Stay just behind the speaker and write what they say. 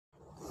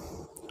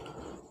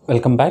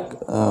Welcome back.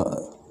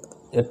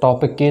 The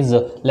topic is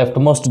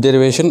leftmost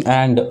derivation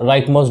and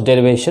rightmost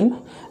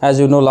derivation. As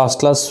you know,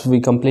 last lecture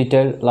we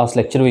completed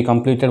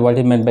what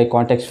is meant by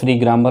context-free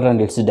grammar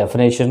and its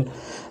definition,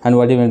 and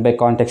what is meant by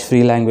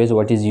context-free language,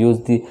 what is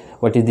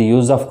the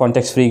use of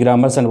context-free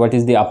grammars, and what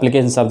is the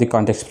applications of the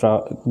context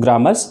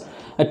grammars.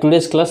 At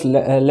today's class,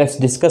 let's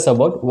discuss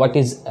about what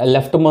is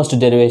leftmost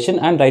derivation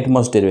and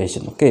rightmost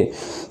derivation. Okay,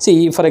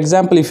 see, for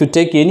example, if you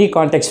take any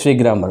context-free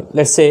grammar,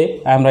 let's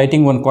say I am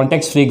writing one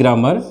context-free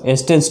grammar,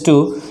 s tends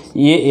to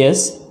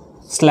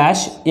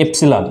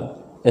as/epsilon,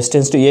 s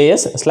tends to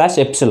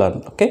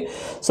as/epsilon. Okay,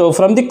 so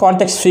from the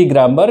context-free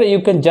grammar you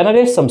can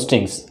generate some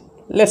strings.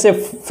 Let's say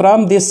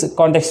from this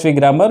context-free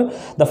grammar,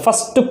 the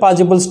first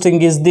possible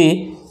string is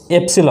the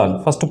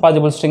epsilon.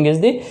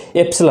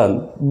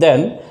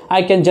 Then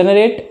I can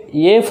generate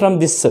a from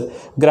this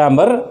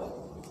grammar,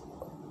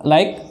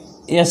 like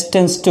s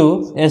tends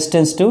to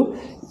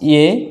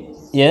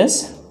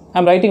as.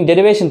 I'm writing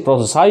derivation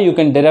process, how you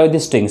can derive the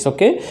strings.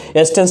 Okay,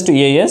 s tends to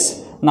as.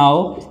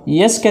 Now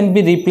s can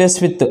be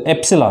replaced with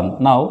epsilon.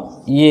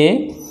 Now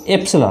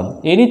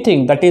epsilon,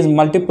 anything that is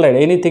multiplied,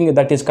 anything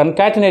that is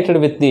concatenated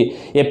with the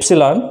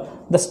epsilon,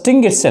 the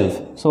string itself.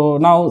 So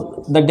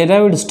now the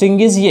derived string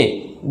is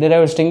a.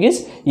 Now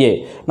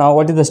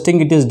what is the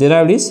string it is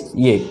derived is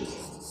a.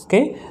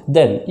 Okay,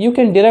 then you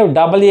can derive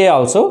double a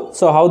also.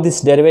 So how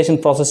this derivation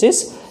process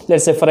is,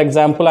 let's say for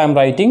example I am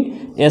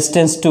writing s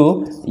tends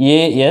to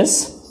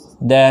as,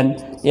 then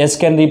s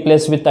can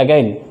replace with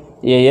again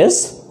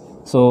as.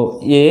 So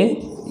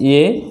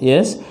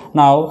as.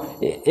 Now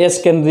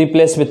s can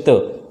replace with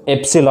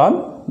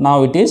epsilon.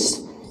 Now it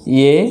is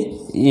a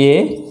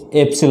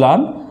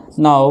epsilon.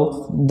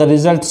 Now the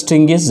result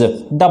string is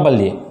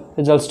double a.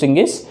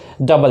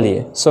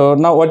 So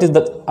now what is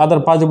the other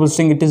possible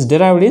string it is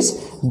derived is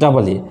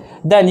double a.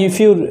 Then if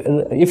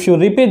you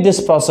repeat this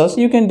process,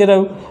 you can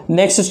derive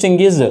next string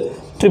is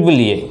triple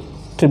a,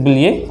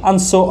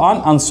 and so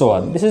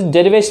on. This is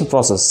derivation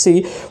process.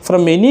 See,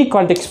 from any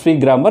context-free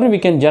grammar we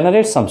can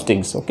generate some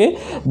strings. Okay,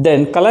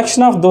 then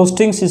collection of those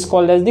strings is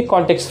called as the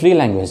context-free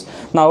language.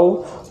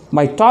 Now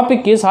my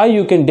topic is how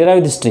you can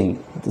derive the string.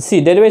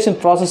 See, derivation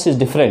process is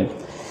different.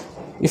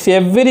 If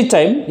every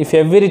time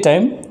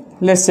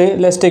let's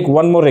take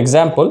one more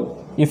example.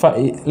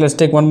 Let's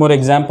take one more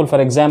example.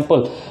 For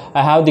example,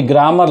 I have the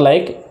grammar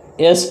like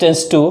s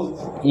tends to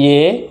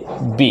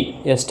ab,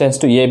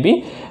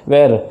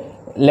 where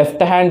left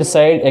hand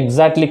side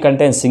exactly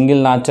contains single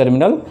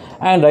non-terminal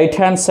and right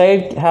hand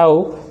side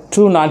have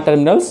two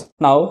non-terminals.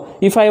 Now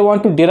if I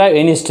want to derive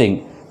any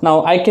string,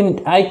 now I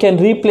can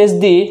replace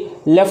the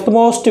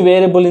leftmost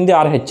variable in the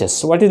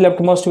RHS. What is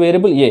leftmost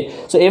variable? A.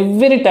 So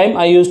every time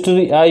I used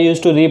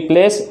to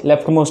replace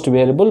leftmost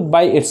variable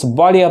by its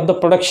body of the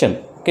production.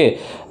 Okay,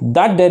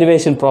 that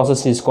derivation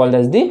process is called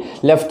as the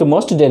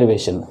leftmost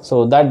derivation.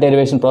 So that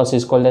derivation process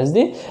is called as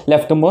the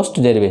leftmost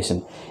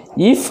derivation.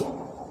 If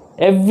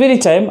every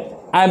time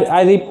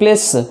I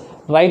replace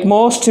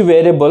rightmost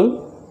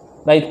variable,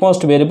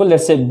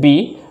 let's say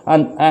b,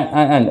 and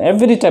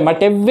every time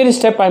at every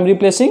step I am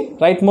replacing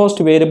rightmost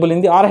variable in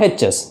the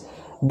RHS,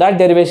 that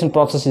derivation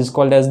process is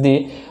called as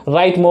the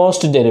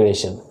rightmost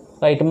derivation.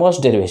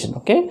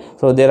 Okay,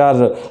 so there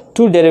are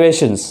two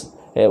derivations.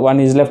 One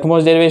is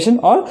leftmost derivation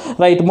or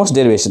rightmost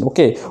derivation.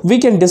 Okay, we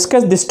can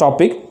discuss this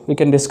topic. I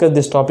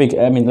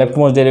mean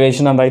leftmost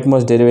derivation and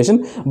rightmost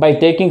derivation by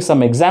taking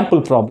some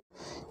example problem.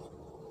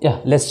 Yeah,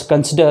 let's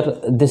consider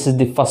this is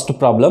the first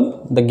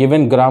problem. The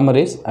given grammar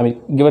is,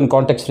 given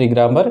context-free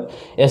grammar,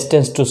 s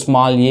tends to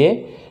small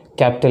a,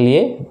 capital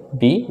A,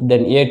 B,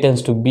 then a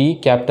tends to B,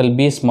 capital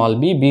B, small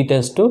b, B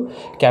tends to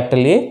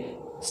capital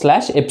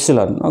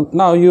A/epsilon.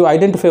 Now you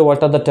identify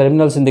what are the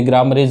terminals in the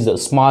grammar is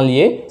small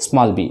a,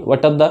 small b.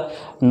 What are the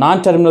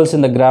non-terminals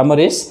in the grammar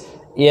is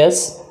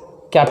s,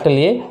 capital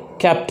A,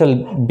 capital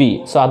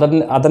B. So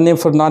other name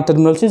for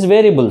non-terminals is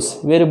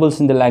variables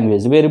in the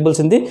language, variables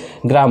in the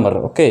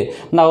grammar. Okay,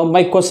 now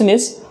my question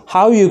is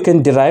how you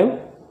can derive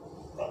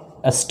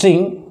a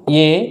string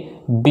a,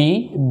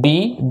 b,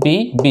 b,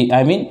 b, b.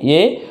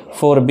 A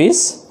 4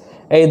 b's,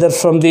 either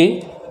from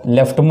the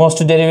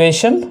leftmost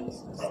derivation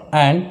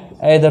and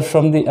either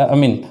from the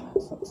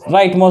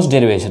rightmost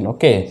derivation.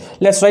 Okay,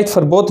 let's write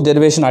for both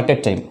derivation at a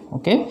time.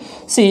 Okay,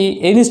 see,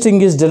 any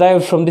string is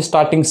derived from the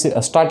starting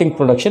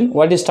production.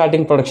 What is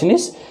starting production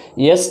is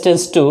s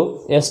tends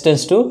to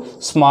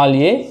small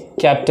a,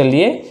 capital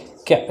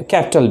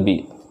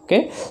B.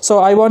 Okay, so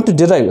I want to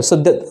derive. So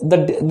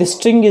the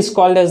string is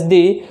called as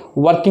the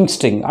working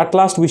string. At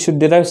last we should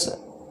derive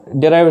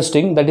a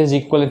string that is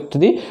equivalent to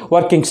the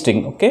working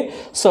string. Okay,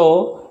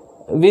 so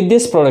with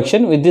this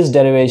derivation,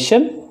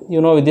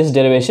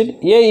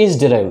 a is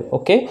derived.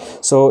 Okay,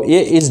 so a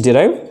is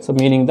derived, so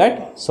meaning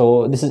that,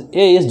 so this is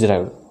a is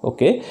derived.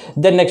 Okay,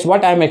 then next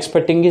what I am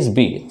expecting is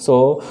b.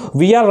 So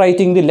we are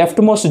writing the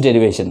leftmost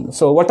derivation.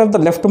 So what are the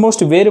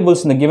leftmost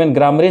variables in the given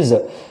grammar is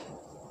a.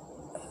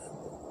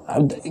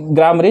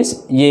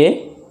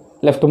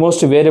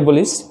 Leftmost variable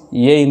is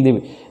a in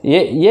the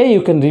a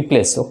you can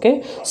replace.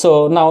 Okay,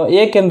 so now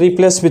a can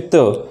replace with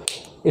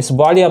its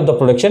body of the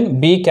production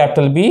B,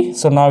 capital B.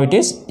 So now it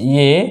is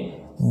A,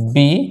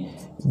 B,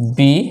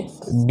 B,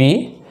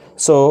 B.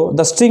 So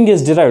the string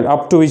is derived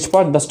up to which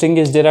part the string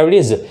is derived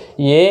is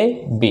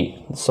A,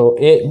 B. So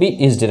A, B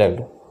is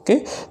derived.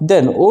 Okay.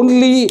 Then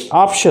only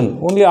option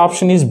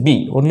is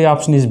B. Only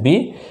option is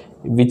B,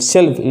 which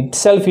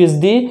itself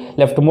is the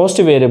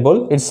leftmost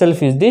variable,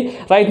 itself is the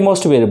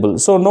rightmost variable.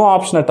 So no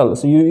option at all.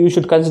 So you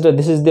should consider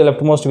this is the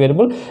leftmost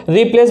variable,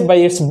 replaced by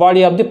its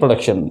body of the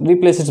production.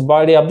 Replace its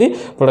body of the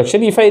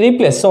production. If I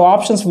replace, so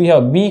options we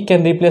have B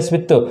can replace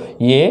with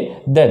A,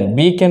 then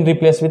B can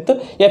replace with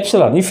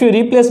epsilon. If you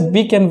replace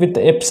B can with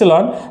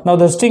epsilon, now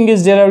the string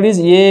is derived is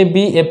A,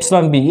 B,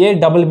 epsilon B, A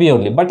double B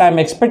only. But I am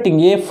expecting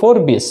A 4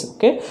 B's.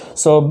 Okay.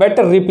 So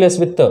better replace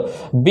with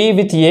B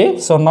with A.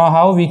 So now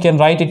how we can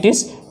write it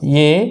is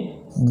A,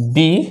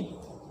 B,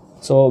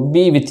 so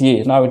B with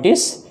A, now it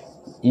is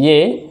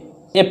A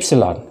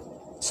epsilon,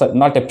 so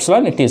not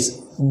epsilon, it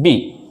is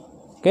B.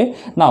 Okay.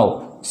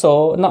 Now,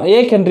 so now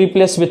A can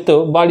replace with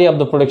the body of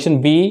the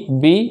production B,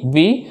 B,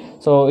 B,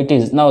 so it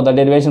is now the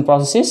derivation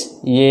process is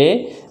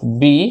A,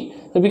 B,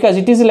 so because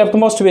it is the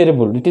leftmost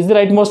variable, it is the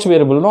rightmost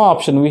variable, no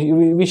option,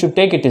 we should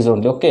take it is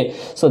only. Okay.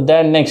 So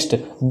then next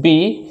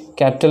B,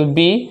 capital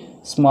B,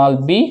 small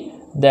b,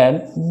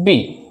 then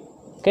B.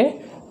 Okay.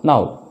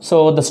 Now,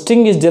 so the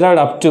string is derived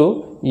up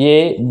to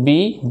A,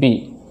 B,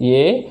 B,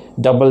 A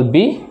double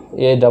B,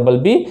 A double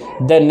B,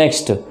 then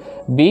next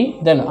B,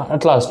 then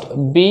at last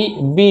B,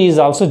 B is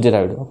also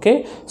derived.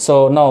 Okay.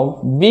 So now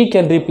B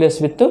can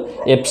replace with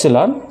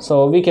epsilon.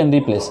 So we can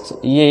replace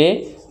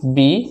A,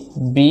 B,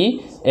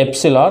 B,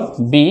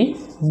 epsilon, B,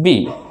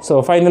 B.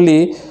 So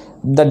finally,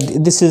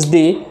 this is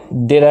the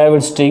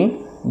derived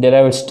string,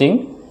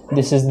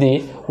 this is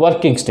the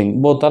working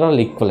string, both are all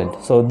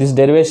equivalent. So this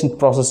derivation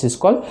process is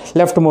called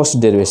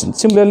leftmost derivation.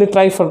 Similarly,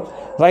 try for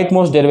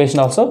rightmost derivation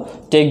also.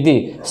 Take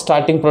the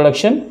starting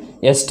production,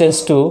 S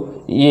tends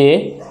to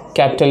A,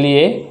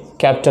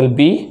 capital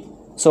B.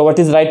 So what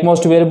is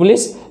rightmost variable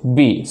is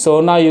B.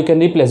 So now you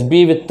can replace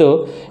B with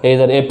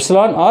either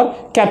epsilon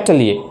or capital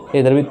A,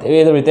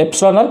 either with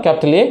epsilon or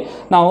capital A.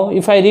 Now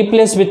if I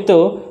replace with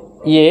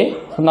A,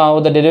 now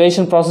the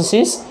derivation process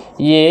is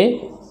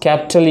A,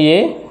 capital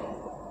A,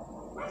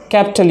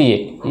 capital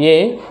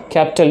A,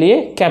 capital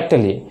A,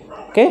 capital A.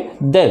 Okay.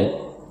 Then,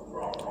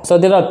 so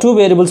there are two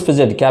variables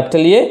present,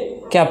 capital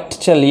A,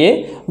 capital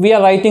A. We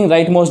are writing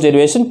rightmost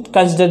derivation.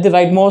 Consider the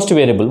rightmost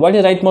variable. What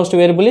is rightmost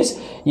variable is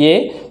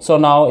A. So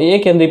now A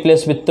can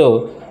replace with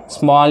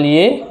small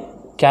a,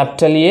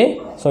 capital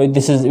A. So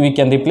this is, we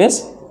can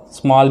replace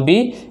small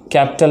b,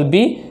 capital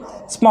B,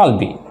 small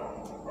b.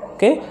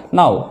 Okay.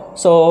 Now,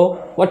 so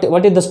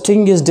what is the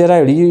string is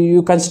derived?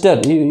 You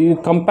consider, you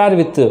compare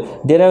with the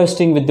derived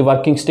string with the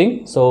working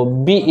string. So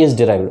B is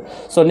derived.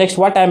 So next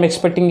what I am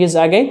expecting is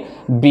again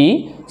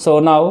B. So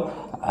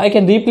now I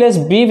can replace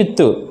B with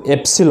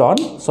epsilon.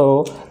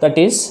 So that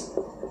is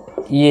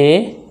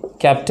A,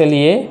 capital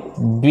A,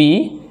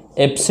 B,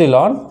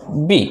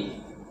 epsilon B.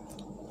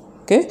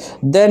 Okay.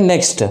 Then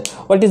next,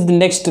 what is the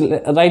next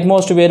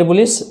rightmost variable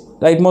is?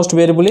 Rightmost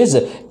variable is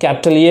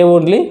capital A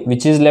only,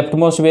 which is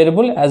leftmost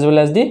variable, as well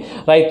as the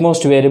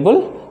rightmost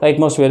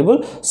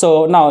variable.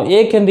 So now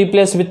A can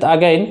replace with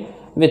again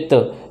with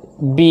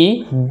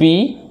B,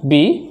 B,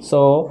 B.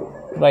 So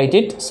write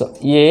it. So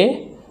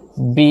A,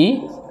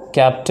 B,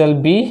 capital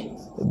B,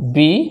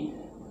 B,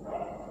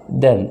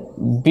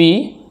 then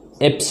B,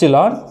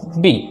 epsilon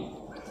B,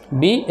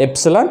 B,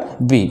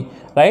 epsilon B.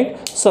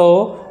 Right.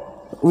 So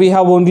we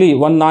have only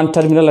one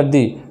non-terminal at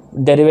the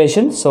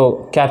derivation.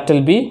 So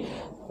capital B.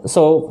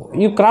 So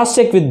you cross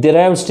check with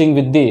derived string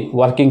with the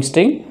working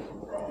string.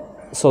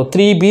 So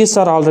 3 B's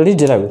are already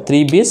derived.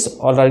 3 B's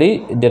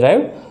already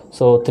derived.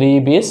 So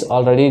 3 B's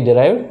already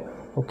derived.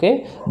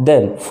 Okay.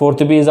 Then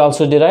 4th B is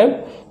also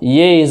derived.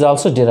 A is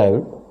also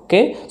derived.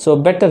 Okay. So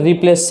better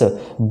replace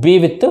B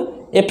with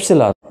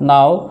epsilon.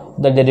 Now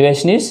the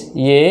derivation is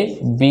A,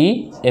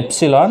 B,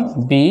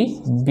 epsilon, B,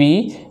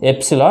 B,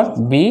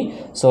 epsilon, B.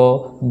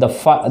 So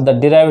the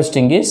derived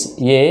string is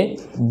A,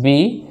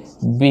 B,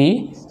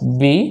 B,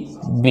 B,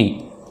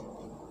 B.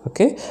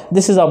 Okay.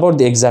 This is about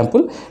the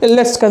example.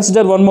 Let's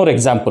consider one more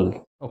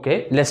example.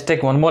 Okay, let's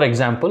take one more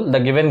example. The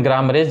given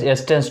grammar is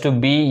S tends to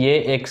B,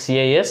 A, X,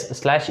 A, S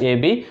slash A,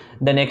 B.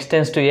 Then X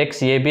tends to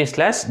X, A, B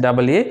slash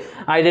double A.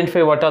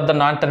 Identify what are the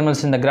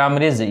non-terminals in the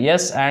grammar is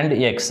S and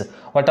X.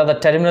 What are the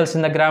terminals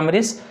in the grammar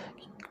is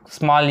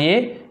small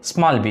a,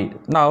 small b.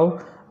 Now,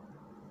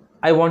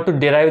 I want to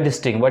derive this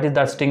string. What is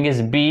that string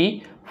is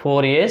B,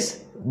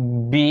 4A's,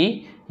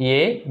 B,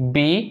 A,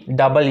 B,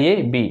 double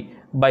A, B,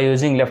 by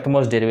using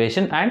leftmost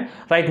derivation and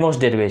rightmost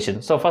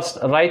derivation. So first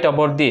write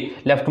about the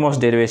leftmost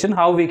derivation.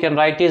 How we can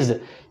write is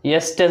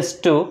S tends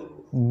to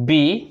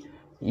B,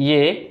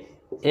 A,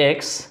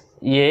 X,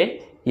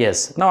 A,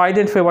 S. Now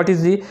identify what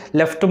is the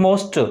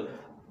leftmost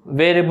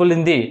variable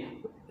in the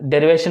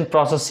derivation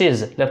process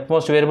is,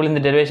 leftmost variable in the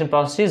derivation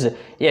process is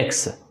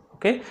X.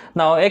 Okay.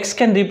 Now X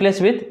can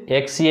replace with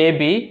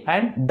XAB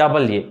and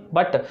double A.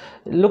 But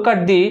look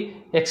at the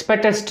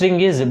expected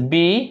string is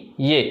B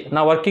A.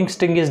 Now working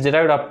string is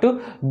derived up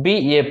to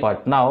B A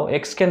part. Now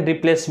X can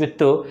replace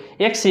with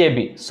X A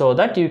B, so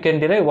that you can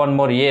derive one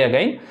more A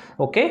again.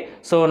 Okay,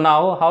 so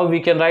now how we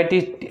can write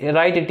it?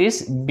 Write it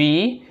is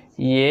B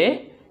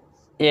A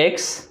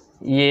X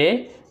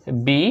A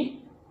B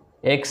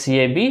X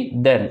A B,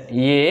 then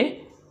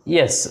A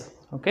S.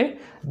 Okay,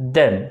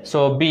 then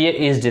so B A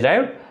is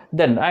derived.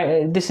 Then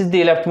this is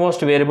the leftmost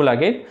variable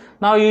again.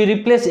 Now you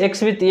replace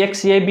X with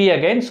X A B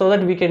again, so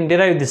that we can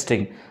derive this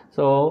thing.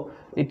 So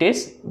it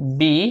is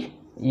B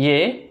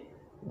A,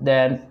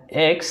 then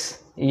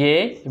X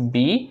A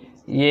B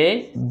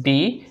A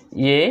B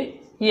A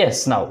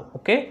S. Now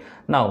okay,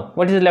 now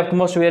what is the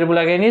leftmost variable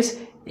again is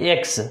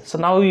X. So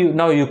now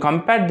you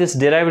compare this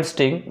derived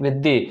string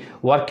with the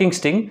working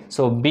string.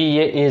 So B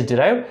A is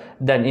derived,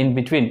 then in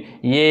between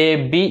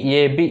A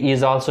B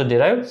is also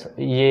derived. So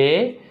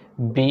A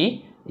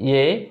B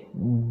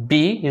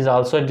is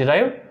also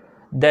derived.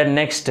 Then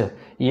next A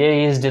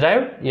is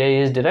derived.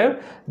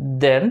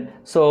 Then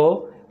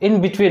so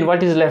in between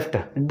what is left?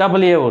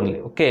 Double A only.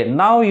 Okay,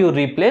 now you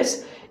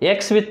replace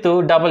X with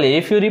double A.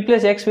 If you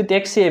replace X with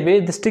X A B,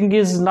 the string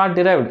is not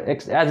derived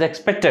as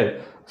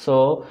expected.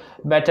 So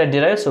better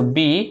derive. So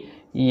B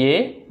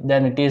A,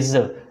 then it is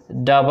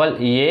double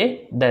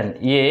A, then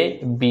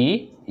A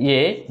B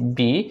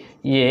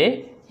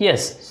A.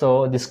 Yes,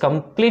 so this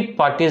complete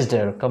part is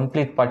derived.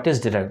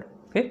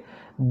 Okay,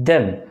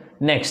 then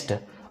next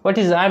what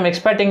is I am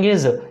expecting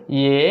is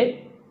A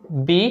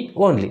B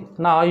only.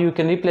 Now you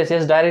can replace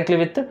S directly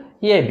with A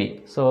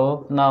B.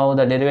 So now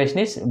the derivation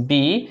is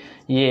B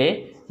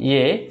A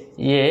B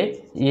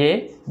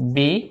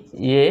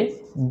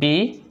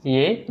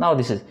A. Now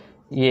this is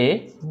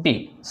A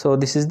B. So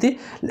this is the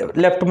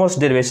leftmost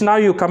derivation. Now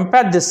you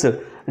compare this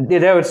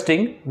derived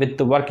string with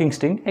the working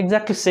string,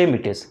 exactly same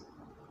it is.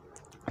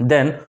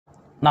 Then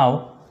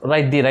now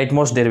write the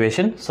rightmost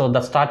derivation. So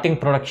the starting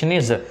production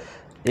is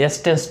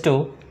S tends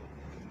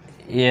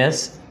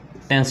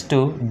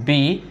to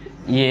B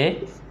A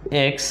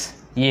X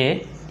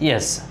A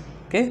S.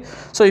 Okay,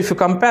 so if you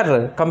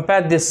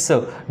compare this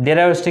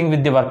derived string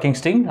with the working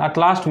string, at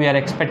last we are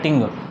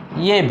expecting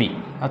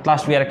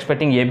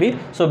AB.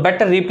 So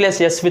better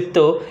replace S with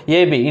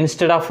AB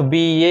instead of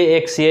B A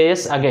X A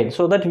S again,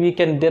 so that we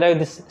can derive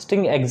this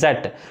string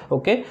exact.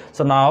 Okay,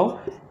 so now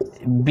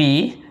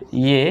B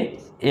A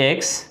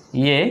X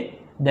A,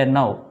 then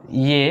now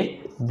A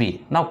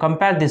B. Now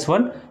compare this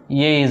one,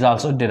 A is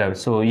also derived,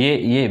 so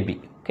A B.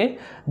 Okay,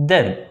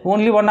 then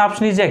only one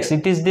option is X.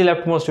 It is the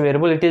leftmost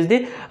variable, it is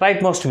the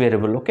rightmost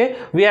variable. Okay,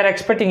 we are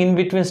expecting in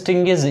between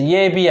string is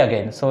AB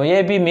again. So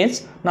AB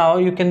means now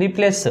you can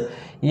replace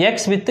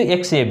X with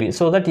XAB,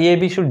 so that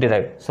AB should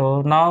derive.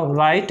 So now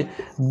write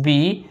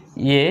B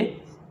A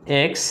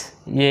X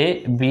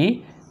A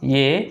B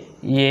A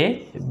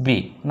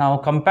B. Now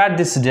compare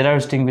this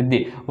derived string with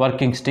the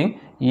working string.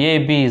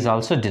 AB is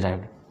also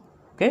derived.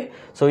 Okay,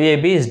 so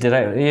AB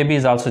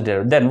is also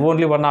derived. Then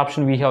only one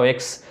option we have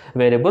X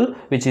variable,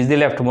 which is the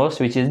leftmost,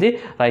 which is the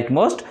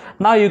rightmost.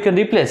 Now you can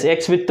replace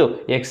X with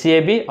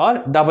XAB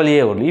or double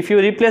A only. If you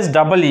replace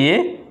double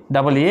A,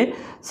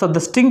 so the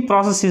string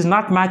process is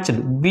not matched.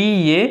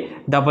 B A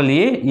double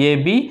A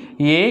B,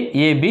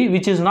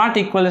 which is not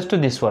equal to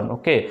this one.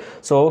 Okay,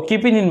 so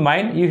keeping in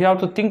mind, you have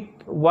to think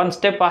one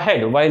step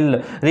ahead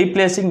while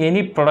replacing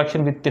any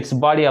production with its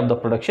body of the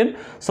production.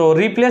 So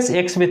replace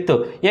X with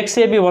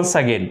XAB once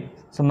again.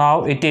 So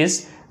now it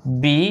is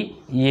B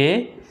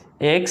A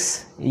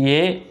X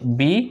A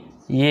B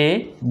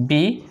A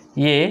B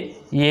A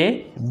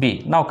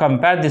B. Now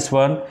compare this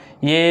one,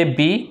 A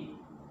B.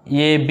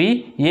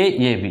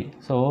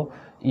 So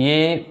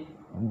A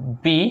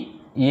B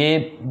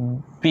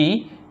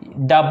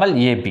double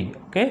AB.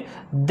 Okay,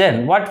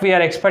 then what we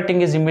are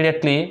expecting is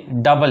immediately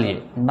double A.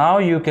 Now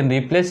you can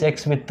replace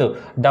X with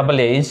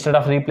double A instead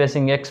of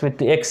replacing X with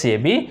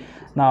XAB.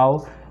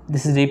 Now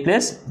this is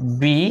replaced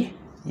B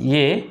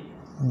A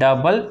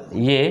double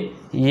A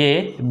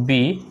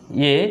B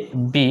A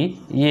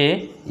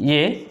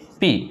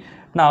B.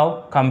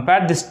 Now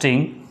compare this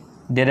string,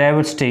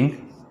 derived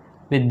string,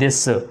 with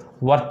this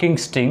working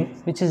string,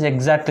 which is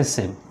exactly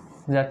same.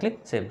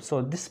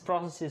 So this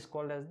process is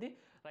called as the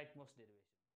rightmost derivation.